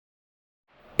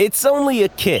It's only a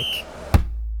kick,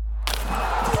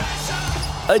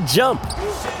 a jump,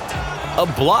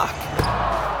 a block.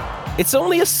 It's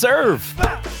only a serve.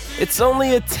 It's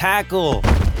only a tackle,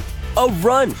 a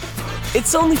run.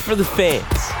 It's only for the fans.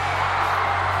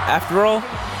 After all,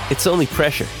 it's only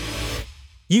pressure.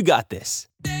 You got this.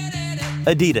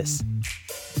 Adidas.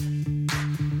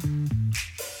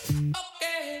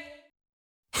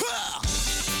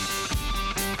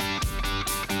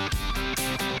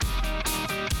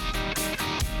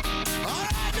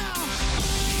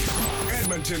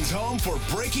 Edmonton's home for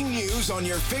breaking news on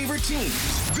your favorite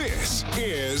teams. This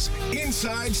is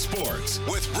Inside Sports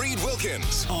with Reed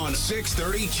Wilkins on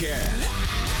 630 CHED.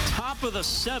 Top of the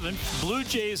seventh, Blue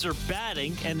Jays are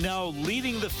batting and now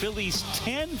leading the Phillies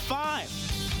 10-5.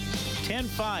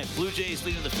 10-5, Blue Jays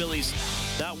leading the Phillies.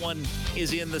 That one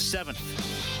is in the seventh.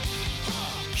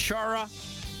 Chara,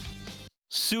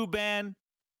 Subban,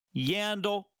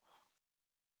 Yandel,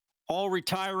 all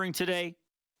retiring today.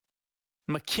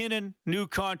 McKinnon, new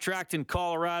contract in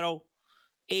Colorado,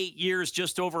 8 years,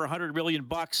 just over $100 million,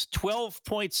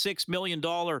 $12.6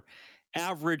 million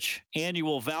average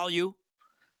annual value.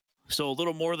 So a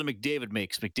little more than McDavid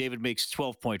makes. McDavid makes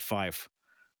 12.5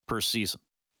 per season.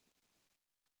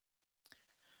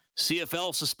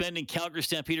 CFL suspending Calgary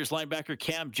Stampeders linebacker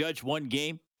Cam Judge 1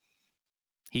 game.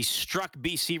 He struck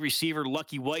BC receiver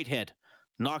Lucky Whitehead,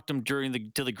 knocked him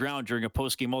to the ground during a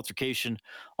post-game altercation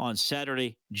on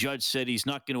Saturday. Judge said he's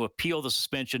not going to appeal the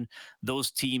suspension. Those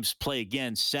teams play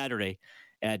again Saturday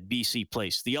at BC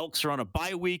Place. The Elks are on a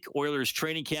bye week. Oilers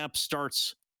training camp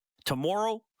starts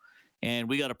tomorrow. And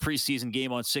we got a preseason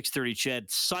game on 630 CHED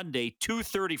Sunday,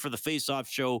 2:30 for the face-off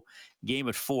show, game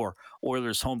at 4.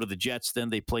 Oilers home to the Jets. Then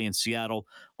they play in Seattle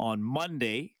on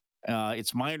Monday.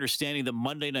 It's my understanding that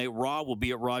Monday Night Raw will be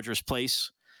at Rogers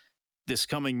Place this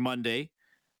coming Monday.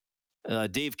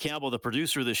 Dave Campbell, the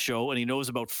producer of this show, and he knows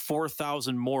about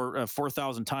 4,000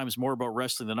 times more about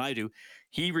wrestling than I do.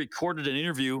 He recorded an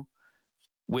interview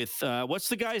with, what's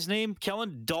the guy's name,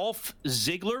 Kellen? Dolph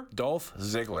Ziggler? Dolph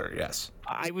Ziggler, yes.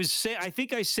 I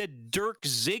think I said Dirk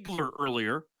Ziggler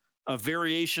earlier, a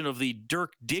variation of the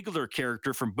Dirk Diggler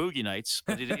character from Boogie Nights,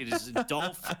 but it is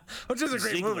Dolph Which is a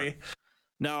great Ziggler. movie.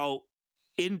 Now,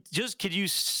 could you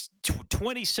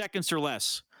 20 seconds or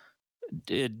less,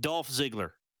 Dolph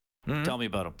Ziggler. Mm-hmm. Tell me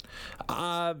about him.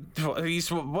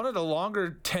 He's one of the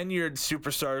longer tenured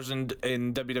superstars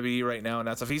in WWE right now and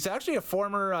that stuff. He's actually a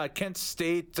former Kent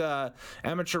State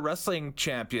amateur wrestling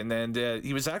champion, and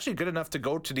he was actually good enough to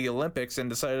go to the Olympics and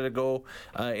decided to go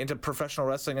into professional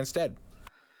wrestling instead.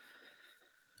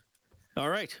 All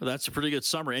right, well, that's a pretty good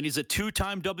summary. And he's a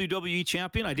two-time WWE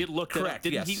champion. I did look that up.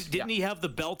 Didn't he have the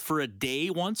belt for a day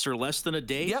once or less than a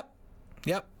day?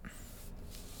 Yep.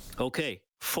 Okay.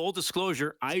 Full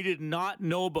disclosure, I did not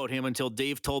know about him until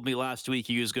Dave told me last week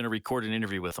he was going to record an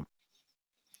interview with him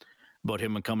about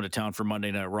him and coming to town for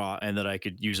Monday Night Raw, and that I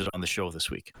could use it on the show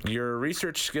this week. Your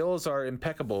research skills are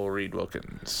impeccable, Reed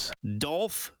Wilkins.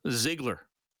 Dolph Ziggler.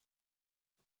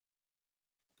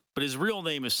 But his real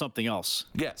name is something else.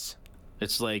 Yes.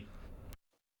 It's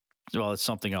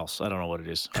something else. I don't know what it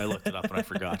is. I looked it up and I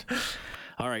forgot.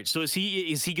 All right. So is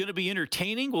he going to be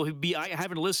entertaining? Will he be? I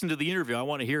haven't listened to the interview. I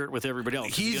want to hear it with everybody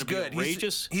else. He's good.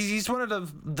 Outrageous. He's one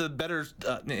of the better,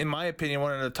 in my opinion,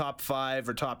 one of the top 5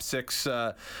 or top 6,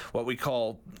 what we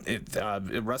call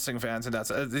wrestling fans, and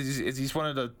he's one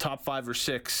of the top 5 or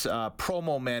 6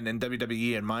 promo men in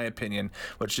WWE, in my opinion.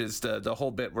 Which is the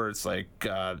whole bit where it's like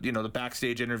the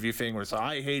backstage interview thing where it's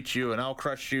I hate you and I'll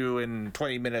crush you in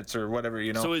 20 minutes or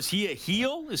whatever. So is he a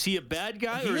heel? Is he a bad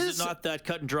guy, or is it not that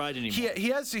cut and dried anymore?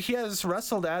 He has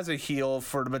wrestled as a heel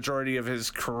for the majority of his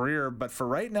career, but for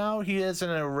right now, he is in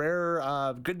a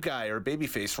rare good guy or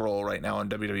babyface role right now on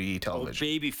WWE television.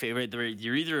 Babyface, right?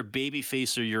 You're either a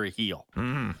babyface or you're a heel.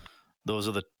 Mm-hmm.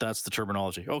 That's the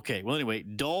terminology. Okay. Well, anyway,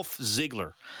 Dolph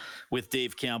Ziggler with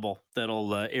Dave Campbell.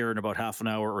 That'll air in about half an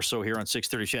hour or so here on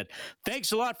 630 CHED.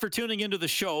 Thanks a lot for tuning into the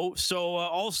show. So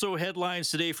also headlines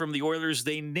today from the Oilers.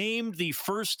 They named the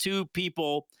first 2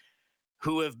 people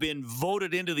who have been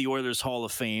voted into the Oilers Hall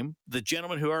of Fame. The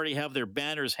gentlemen who already have their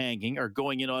banners hanging are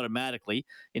going in automatically.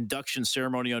 Induction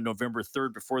ceremony on November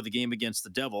 3rd before the game against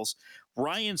the Devils.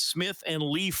 Ryan Smith and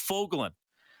Lee Fogolin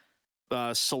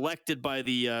selected by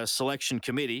the selection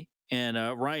committee. And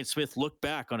Ryan Smith looked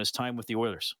back on his time with the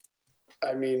Oilers.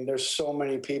 I mean, there's so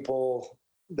many people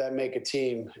that make a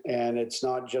team, and it's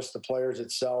not just the players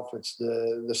itself. It's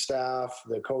the staff,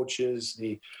 the coaches,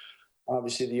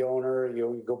 obviously the owner.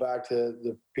 You go back to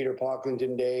the Peter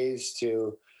Pocklington days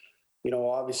to,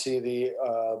 obviously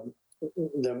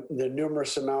the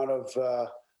numerous amount of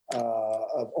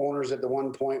of owners at the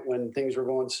one point when things were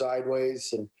going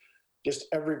sideways, and just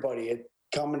everybody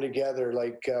coming together,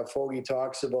 like Fogey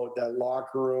talks about, that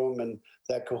locker room and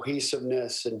that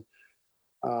cohesiveness. And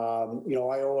I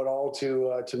owe it all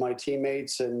to my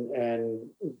teammates, and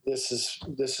this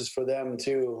is for them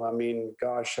too. I mean,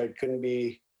 gosh, I couldn't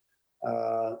be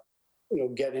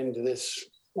get into this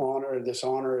honor. This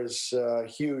honor is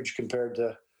huge compared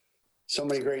to so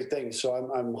many great things. So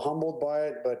I'm humbled by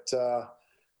it, but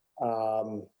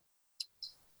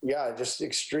just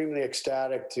extremely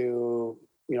ecstatic to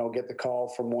get the call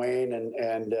from Wayne,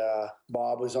 and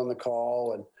Bob was on the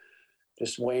call, and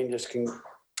just Wayne just can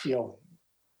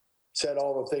said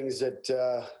all the things that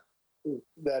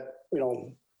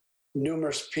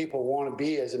numerous people want to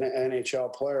be as an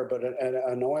NHL player, but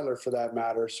an Oiler for that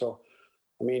matter. So,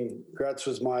 I mean, Gretz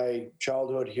was my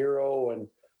childhood hero, and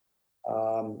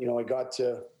I got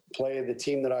to play the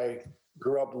team that I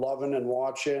grew up loving and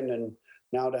watching, and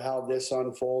now to have this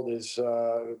unfold is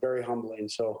very humbling.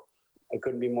 So I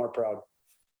couldn't be more proud.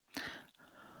 A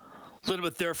little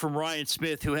bit there from Ryan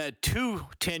Smith, who had 2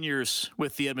 tenures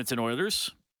with the Edmonton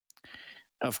Oilers.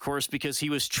 Of course, because he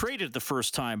was traded the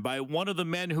first time by one of the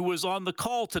men who was on the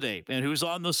call today and who's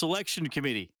on the selection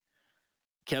committee,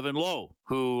 Kevin Lowe,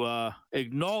 who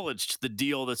acknowledged the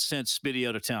deal that sent Smitty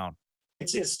out of town.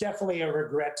 It's definitely a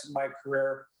regret in my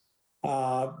career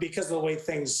because of the way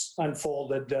things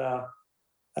unfolded,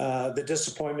 the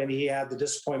disappointment he had, the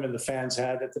disappointment the fans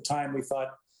had. At the time, we thought,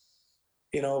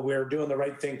 we were doing the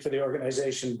right thing for the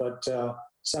organization, but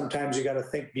sometimes you got to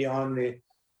think beyond the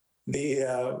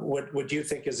what you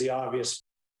think is the obvious.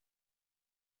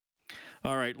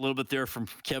 All right, a little bit there from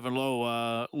Kevin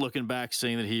Lowe, looking back,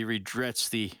 saying that he regrets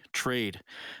the trade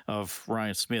of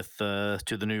Ryan Smith to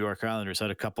the New York Islanders. Had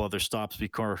a couple other stops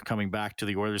before coming back to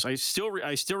the Oilers. I still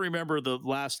remember the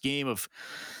last game of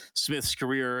Smith's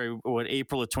career,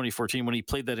 April of 2014, when he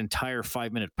played that entire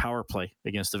 5-minute power play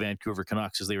against the Vancouver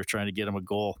Canucks as they were trying to get him a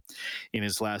goal in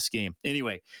his last game.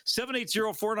 Anyway,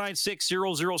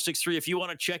 780-496-0063. If you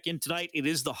want to check in tonight, it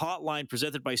is the hotline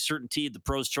presented by CertainTeed, the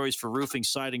pro's choice for roofing,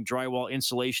 siding, drywall,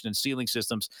 insulation, and ceiling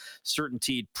systems.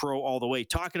 CertainTeed Pro all the way.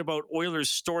 Talking about Oilers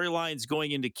storylines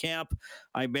going into camp,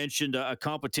 I mentioned a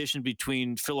competition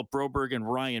between Philip Broberg and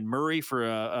Ryan Murray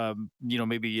for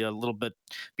maybe a little bit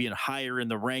being higher in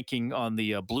the ranking on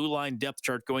the blue line depth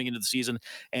chart going into the season,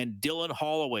 and Dylan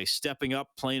Holloway stepping up,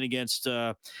 playing against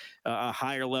a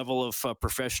higher level of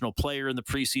professional player in the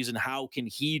preseason. How can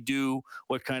he do?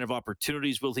 What kind of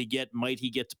opportunities will he get? Might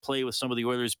he get to play with some of the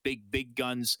Oilers' big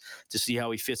guns to see how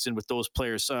he fits in with those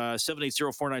players?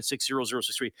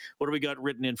 780-496-0063. What do we got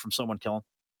written in from someone, Kellen?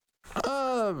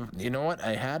 You know what?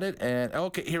 I had it, and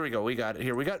okay, here we go. We got it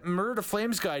here. We got Murr the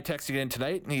Flames guy texting in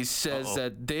tonight, and he says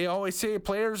that they always say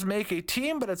players make a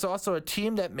team, but it's also a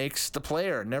team that makes the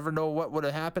player. Never know what would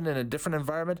have happened in a different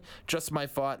environment. Just my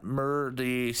thought.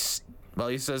 He says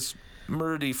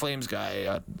Murr the Flames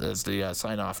guy as the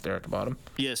sign off there at the bottom.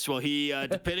 Yes, well, he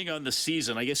depending on the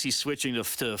season, I guess he's switching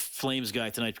to Flames guy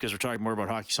tonight because we're talking more about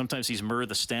hockey. Sometimes he's Murr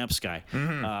the Stamps guy.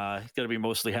 Mm-hmm. Got to be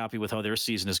mostly happy with how their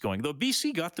season is going. Though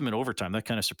BC got them in overtime. That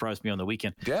kind of surprised me on the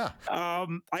weekend. Yeah.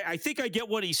 I think I get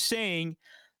what he's saying.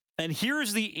 And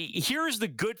here's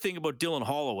the good thing about Dylan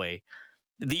Holloway.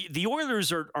 The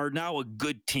Oilers are now a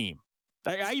good team.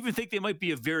 I even think they might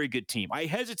be a very good team. I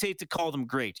hesitate to call them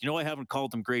great. I haven't called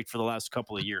them great for the last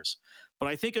couple of years. But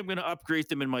I think I'm going to upgrade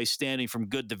them in my standing from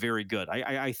good to very good.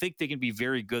 I think they can be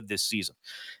very good this season.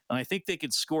 And I think they can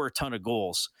score a ton of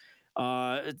goals.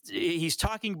 He's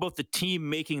talking about the team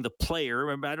making the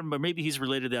player. I don't know, maybe he's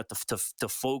related that to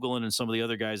Fogelin and some of the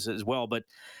other guys as well. But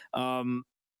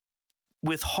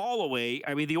with Holloway,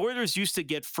 I mean, the Oilers used to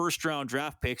get first-round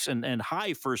draft picks and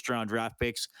high first-round draft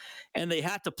picks, and they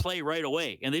had to play right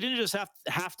away. And they didn't just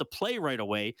have to play right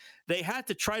away. They had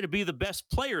to try to be the best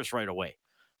players right away.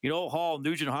 Hall,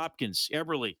 Nugent-Hopkins,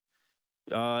 Eberle,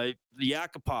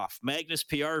 Yakupov, Magnus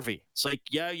Piarvi. It's like,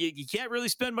 you can't really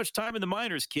spend much time in the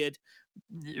minors, kid.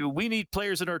 We need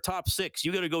players in our top 6.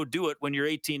 You got to go do it when you're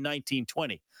 18, 19,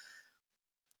 20.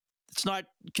 It's not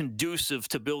conducive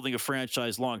to building a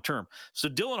franchise long term. So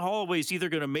Dylan Holloway is either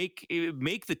going to make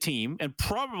the team and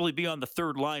probably be on the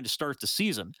third line to start the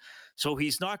season. So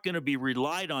he's not going to be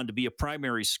relied on to be a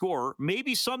primary scorer.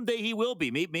 Maybe someday he will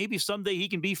be. Maybe someday he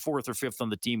can be 4th or 5th on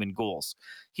the team in goals.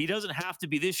 He doesn't have to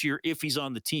be this year if he's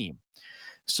on the team.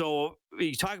 So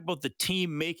you talk about the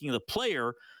team making the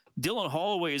player. Dylan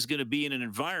Holloway is going to be in an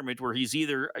environment where he's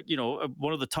either,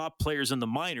 one of the top players in the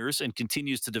minors and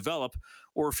continues to develop,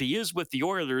 or if he is with the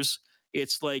Oilers,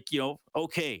 it's like,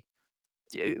 okay,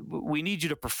 we need you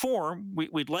to perform.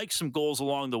 We'd like some goals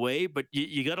along the way, but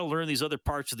you got to learn these other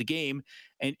parts of the game,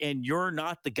 and you're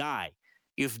not the guy.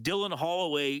 If Dylan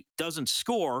Holloway doesn't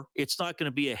score, it's not going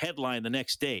to be a headline the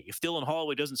next day. If Dylan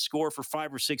Holloway doesn't score for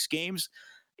 5 or 6 games,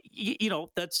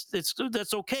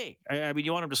 that's okay. I mean,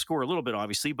 you want him to score a little bit,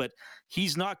 obviously, but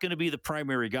he's not going to be the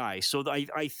primary guy. So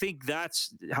I think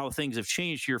that's how things have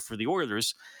changed here for the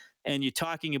Oilers. And you're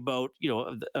talking about,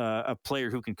 a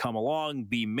player who can come along,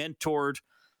 be mentored.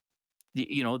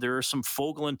 There are some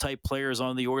Fogelin type players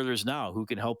on the Oilers now who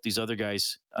can help these other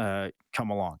guys come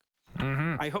along.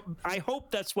 Mm-hmm. I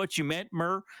hope that's what you meant,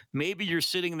 Murr. Maybe you're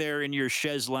sitting there in your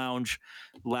chaise lounge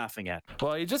laughing at me.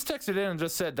 Well, you just texted in and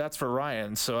just said that's for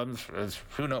Ryan, so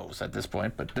who knows at this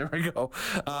point, but there we go.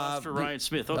 That's for Ryan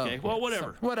Smith. Okay, well,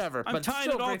 whatever. Whatever. I'm tying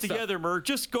it all together, Murr.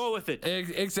 Just go with it.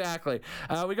 Exactly.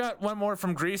 We got one more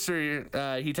from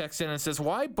Greaser. He texts in and says,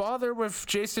 why bother with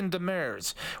Jason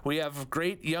Demers? We have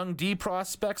great young D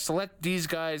prospects. Let these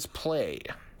guys play.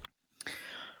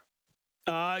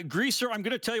 Greaser, I'm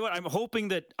going to tell you what, I'm hoping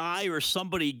that I or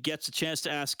somebody gets a chance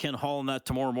to ask Ken Holland that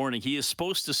tomorrow morning. He is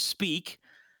supposed to speak.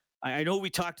 I know we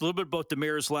talked a little bit about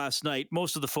Demers last night,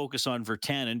 most of the focus on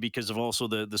Virtanen because of also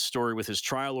the story with his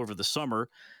trial over the summer.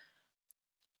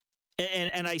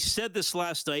 And I said this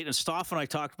last night, and Stoff and I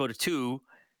talked about it too.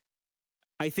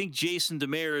 I think Jason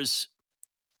Demers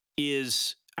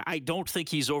I don't think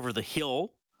he's over the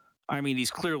hill. I mean,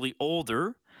 he's clearly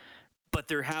older. But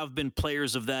there have been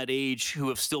players of that age who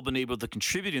have still been able to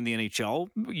contribute in the NHL,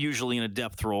 usually in a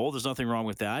depth role. There's nothing wrong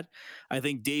with that. I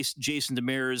think Jason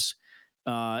Demers,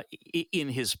 in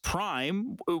his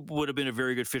prime, would have been a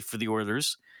very good fit for the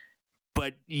Oilers.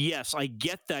 But yes, I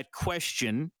get that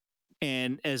question.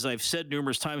 And as I've said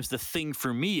numerous times, the thing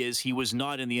for me is he was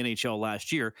not in the NHL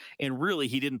last year. And really,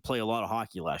 he didn't play a lot of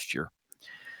hockey last year.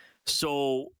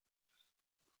 So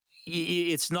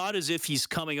it's not as if he's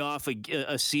coming off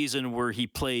a season where he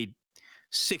played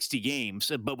 60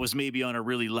 games, but was maybe on a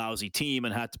really lousy team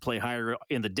and had to play higher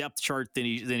in the depth chart than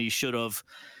he should have.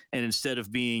 And instead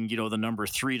of being, the number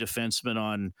 3 defenseman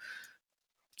on,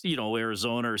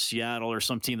 Arizona or Seattle or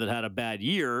some team that had a bad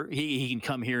year, he can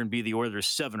come here and be the Oilers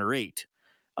 7 or 8.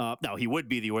 Now he would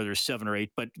be the Oilers 7 or 8,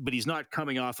 but he's not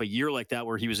coming off a year like that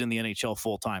where he was in the NHL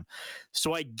full time.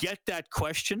 So I get that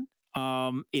question.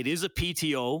 It is a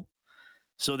PTO.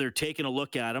 So they're taking a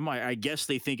look at him. I guess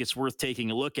they think it's worth taking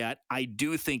a look at. I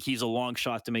do think he's a long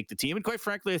shot to make the team. And quite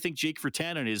frankly, I think Jake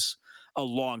Virtanen is a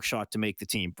long shot to make the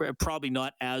team. Probably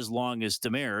not as long as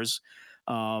Demers.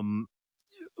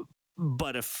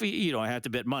 But if, I had to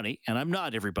bet money, and I'm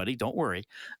not everybody, don't worry.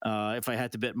 If I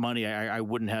had to bet money, I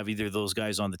wouldn't have either of those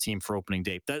guys on the team for opening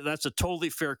day. That's a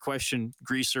totally fair question,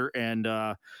 Greaser, and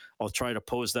I'll try to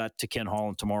pose that to Ken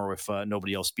Holland tomorrow if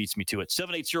nobody else beats me to it.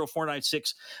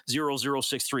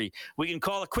 780-496-0063. We can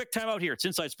call a quick timeout here. It's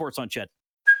Inside Sports on Ched.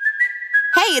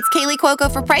 Hey, it's Kaylee Cuoco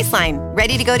for Priceline.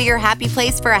 Ready to go to your happy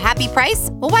place for a happy price?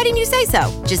 Well, why didn't you say so?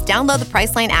 Just download the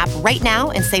Priceline app right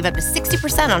now and save up to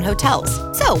 60% on hotels.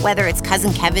 So whether it's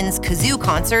Cousin Kevin's Kazoo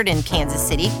Concert in Kansas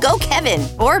City, go Kevin,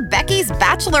 or Becky's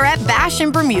Bachelorette Bash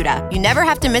in Bermuda, you never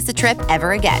have to miss a trip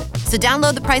ever again. So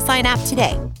download the Priceline app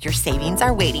today. Your savings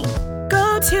are waiting.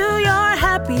 Go to your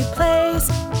happy place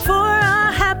for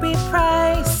a happy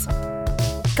price.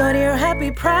 Go to your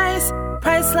happy price,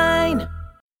 Priceline.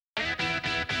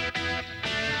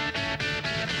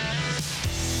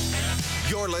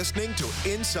 You're listening to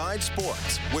Inside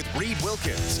Sports with Reed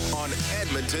Wilkins on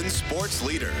Edmonton Sports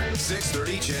Leader,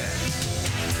 630 CHED.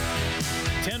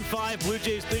 10-5, Blue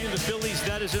Jays beating the Phillies.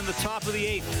 That is in the top of the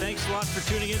 8th. Thanks a lot for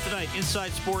tuning in tonight.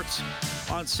 Inside Sports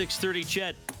on 630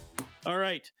 CHED. All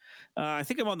right. I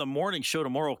think I'm on the morning show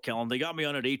tomorrow, Kellen. They got me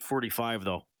on at 8:45,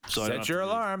 though. So Set your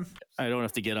alarm. I don't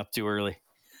have to get up too early.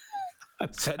 I'm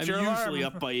usually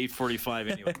up by 8:45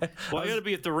 anyway. Well, I got to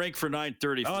be at the rink for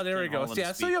 9:30. Oh, there we go.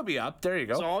 Yeah, so you'll be up. There you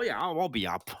go. So yeah, I'll be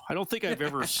up. I don't think I've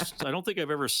ever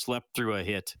slept through a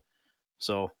hit.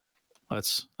 So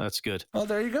that's good. Well,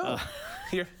 there you go.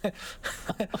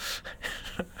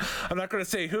 I'm not going to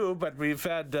say who, but we've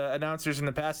had announcers in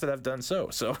the past that have done so.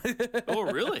 Oh,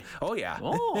 really? Oh, yeah.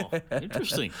 Oh,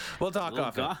 interesting. We'll talk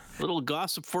off air. Little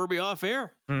gossip for me off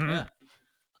air. Mm-hmm. Yeah.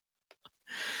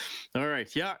 All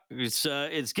right. Yeah,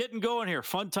 it's getting going here.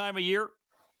 Fun time of year.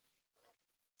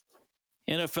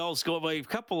 NFL's going by a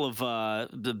couple of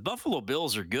the Buffalo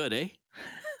Bills are good, eh?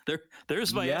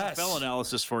 There's my NFL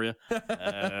analysis for you.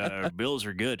 Bills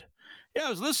are good. Yeah, I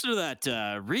was listening to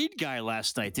that Reed guy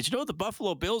last night. Did you know the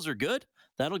Buffalo Bills are good?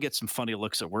 That'll get some funny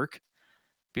looks at work.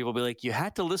 People will be like, you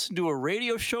had to listen to a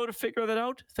radio show to figure that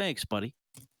out? Thanks, buddy.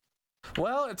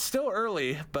 Well, it's still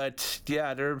early, but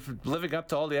yeah, they're living up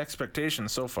to all the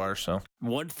expectations so far. So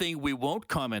One thing we won't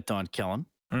comment on, Kellen,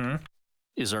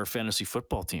 is our fantasy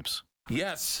football teams.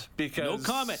 yes, because No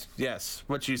comment. Yes,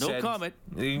 what you No said. comment.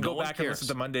 You can No go one back and listen cares.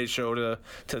 to Monday's show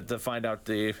to find out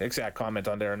the exact comment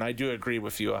on there, and I do agree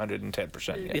with you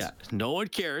 110%. Yes. Yeah, no one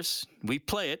cares. We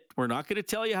play it. We're not going to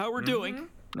tell you how we're doing.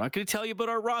 We're not going to tell you about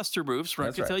our roster moves. We're not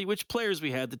That's going right. to tell you which players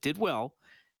we had that did well,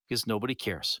 because nobody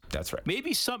cares. That's right.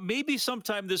 Maybe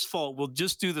sometime this fall we'll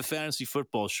just do the fantasy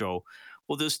football show.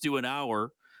 We'll just do an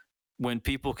hour when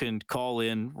people can call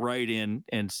in, write in,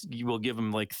 and we'll give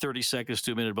them like 30 seconds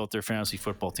to a minute about their fantasy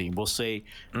football team. We'll say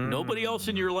nobody else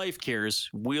in your life cares.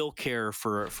 We'll care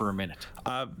for a minute.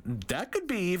 That could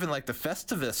be even like the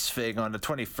Festivus thing on the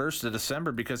 21st of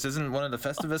December, because isn't one of the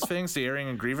Festivus things the airing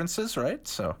of grievances, right?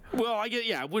 So Well,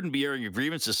 it wouldn't be airing your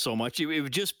grievances so much. It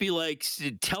would just be like,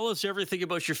 tell us everything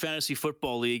about your fantasy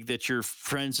football league that your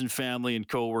friends and family and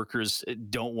coworkers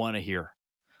don't want to hear.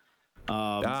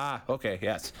 okay,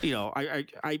 yes.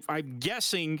 I'm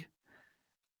guessing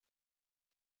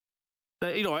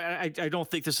that, I don't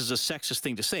think this is a sexist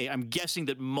thing to say. I'm guessing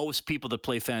that most people that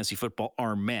play fantasy football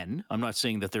are men. I'm not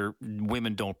saying that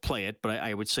women don't play it, but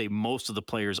I would say most of the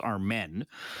players are men.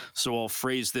 So I'll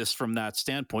phrase this from that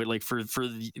standpoint. Like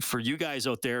for you guys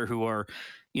out there who are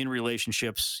in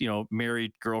relationships,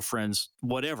 married, girlfriends,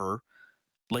 whatever.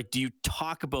 Like, do you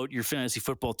talk about your fantasy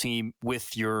football team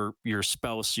with your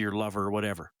spouse, your lover,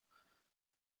 whatever?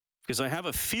 Because I have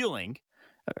a feeling,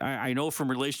 I know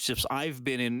from relationships I've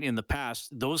been in the past,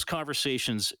 those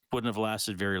conversations wouldn't have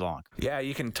lasted very long. Yeah,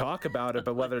 you can talk about it,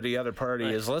 but whether the other party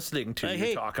is listening to you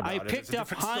Hey, talk about I it, picked it's a up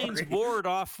different Heinz story. board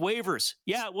off waivers.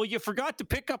 Yeah, well, you forgot to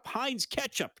pick up Heinz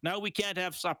ketchup. Now we can't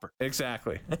have supper.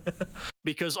 Exactly.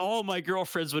 Because all my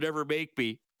girlfriends would ever make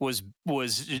me was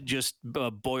just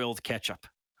boiled ketchup.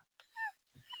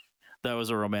 That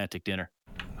was a romantic dinner.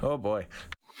 Oh boy.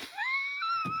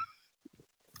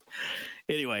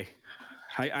 Anyway,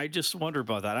 I just wonder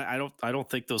about that. I don't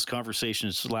think those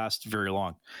conversations last very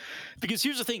long. Because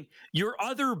here's the thing, your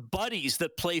other buddies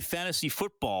that play fantasy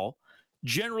football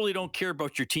generally don't care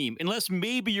about your team unless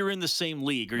maybe you're in the same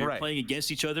league or you're playing against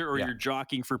each other or you're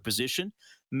jockeying for position,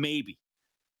 maybe.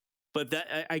 But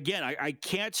that again, I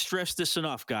can't stress this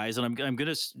enough, guys, and I'm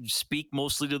going to speak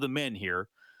mostly to the men here.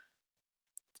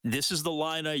 This is the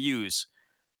line I use.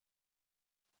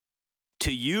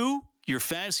 To you, your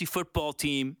fantasy football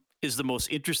team is the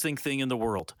most interesting thing in the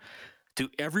world. To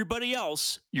everybody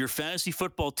else, your fantasy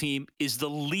football team is the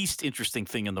least interesting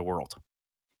thing in the world.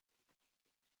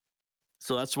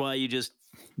 So that's why you just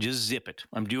zip it.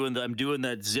 I'm doing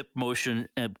that zip motion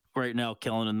right now,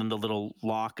 Kellen, and then the little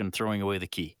lock and throwing away the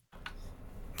key.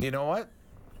 You know what?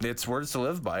 It's words to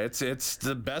live by. It's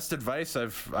the best advice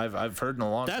I've heard in a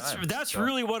long time. That's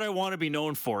really what I want to be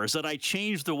known for, is that I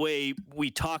changed the way we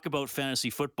talk about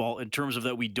fantasy football in terms of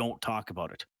that we don't talk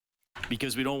about it.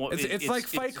 Because we don't want it's like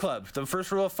Fight Club. The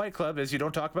first rule of Fight Club is you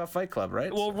don't talk about Fight Club,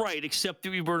 right? Well, right, except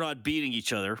that we're not beating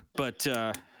each other. But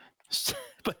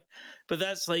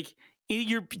that's like,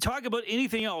 you're talking about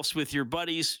anything else with your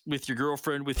buddies, with your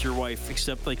girlfriend, with your wife,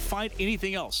 except like find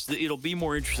anything else. It'll be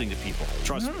more interesting to people.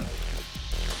 Trust me.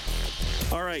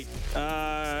 All right.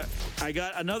 I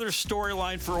got another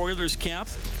storyline for Oilers camp.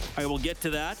 I will get to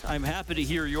that. I'm happy to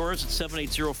hear yours at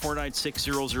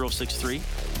 780-496-0063.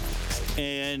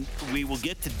 And we will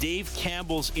get to Dave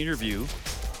Campbell's interview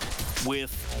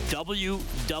with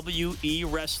WWE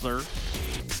wrestler.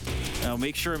 Now,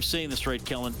 make sure I'm saying this right,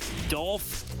 Kellen.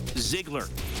 Dolph Ziggler.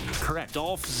 Correct.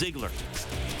 Dolph Ziggler.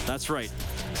 That's right.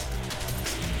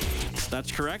 That's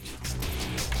correct?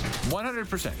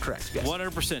 100% correct. Yes.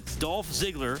 100%. Dolph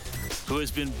Ziggler, who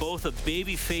has been both a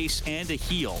babyface and a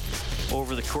heel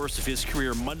over the course of his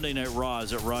career. Monday Night Raw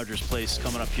is at Rogers Place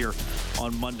coming up here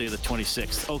on Monday the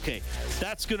 26th. Okay,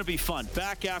 that's going to be fun.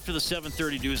 Back after the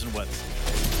 7:30 news and weather.